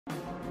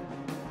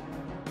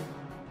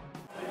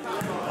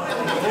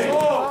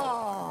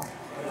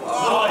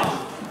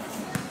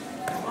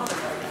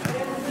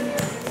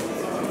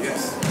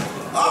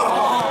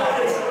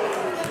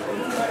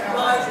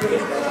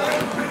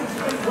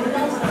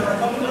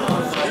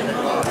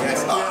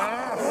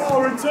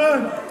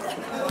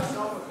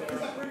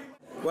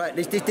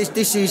Right,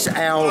 this is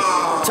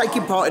our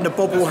taking part in the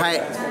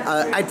Bobblehat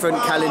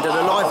advent calendar,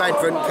 the live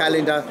advent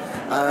calendar.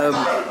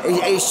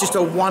 It's just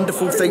a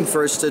wonderful thing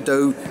for us to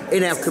do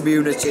in our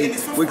community.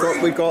 We've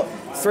got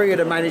 3 of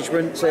the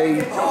management team,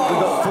 we've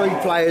got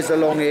 3 players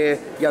along here,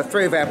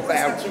 3 of our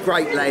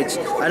great lads,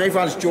 and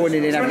everyone's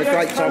joining in, having a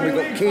great time. We've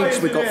got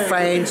kids, we've got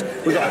fans,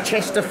 we've got a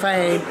Chester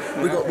fan,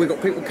 we've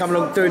got people coming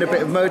along doing a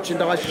bit of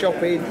merchandise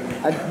shopping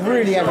and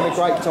really having a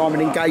great time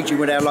and engaging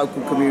with our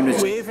local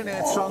community. We even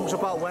heard songs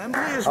about Wembley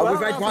as well.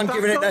 We've had one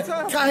giving it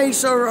the K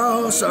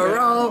Sarah.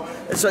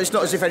 So it's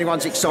not as if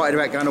anyone's excited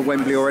about going to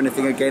Wembley or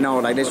anything again,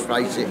 are they? Let's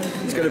face it,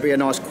 it's going to be a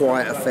nice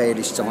quiet affair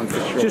this time for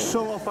sure. Just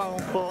sum up how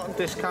important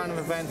this kind of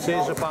event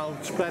is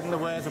about spreading the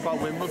word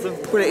about Wimbledon.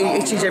 Well,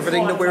 it is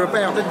everything that we're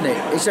about, isn't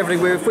it? It's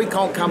everything. If we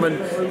can't come and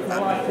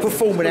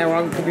perform in our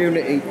own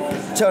community,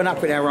 turn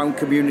up in our own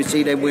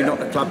community, then we're not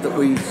the club that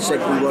we said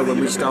we were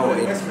when we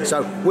started.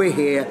 So we're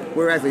here,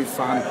 we're having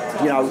fun,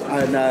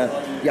 and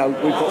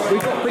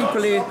we've got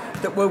people here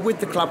that were with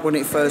the club when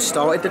it first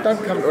started. They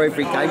don't come to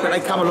every game, but they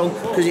come along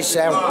because it's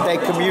their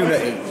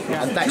community,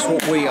 and that's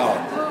what we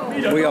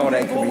are. We are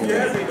their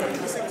community.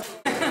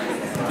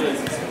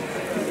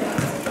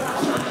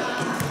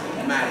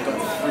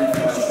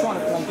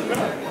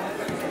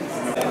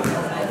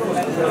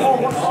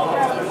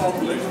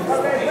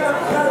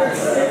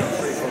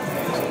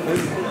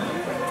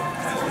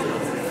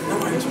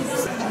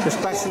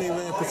 Especially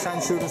with the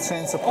potential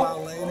return to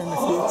Plough Lane in the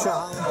future,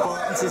 how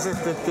important is it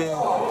that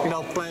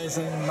the players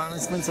and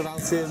management are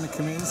out here in the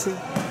community?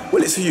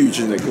 Well, it's huge,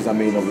 isn't it? Because I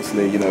mean,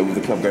 obviously, with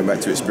the club going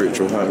back to its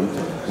spiritual home,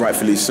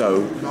 rightfully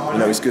so.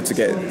 It's good to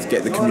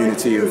get the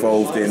community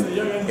involved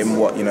in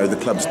what the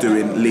club's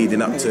doing,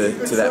 leading up to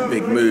that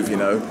big move.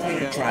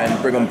 Try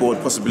and bring on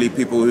board possibly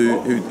people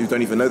who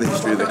don't even know the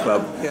history of the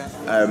club.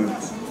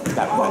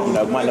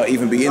 That might not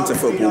even be into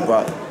football,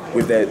 but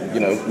with their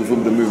with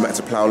the movement back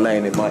to Plough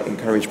Lane, it might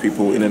encourage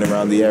people in and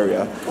around the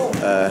area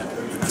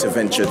to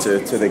venture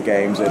to the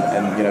games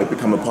and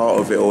become a part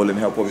of it all and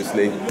help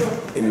obviously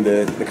in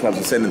the club's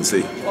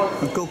ascendancy.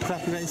 A good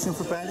preparation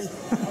for Barry.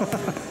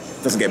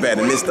 Doesn't get better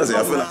than this, does it?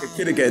 I feel like a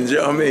kid again, do you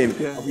know what I mean?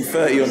 Yeah. I'll be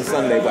 30 on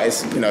Sunday, but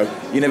it's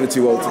you're never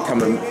too old to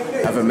come and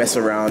have a mess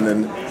around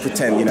and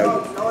pretend,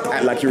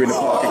 act like you're in the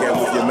park again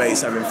with your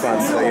mates having fun.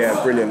 So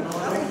yeah, brilliant.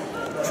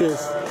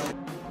 Cheers.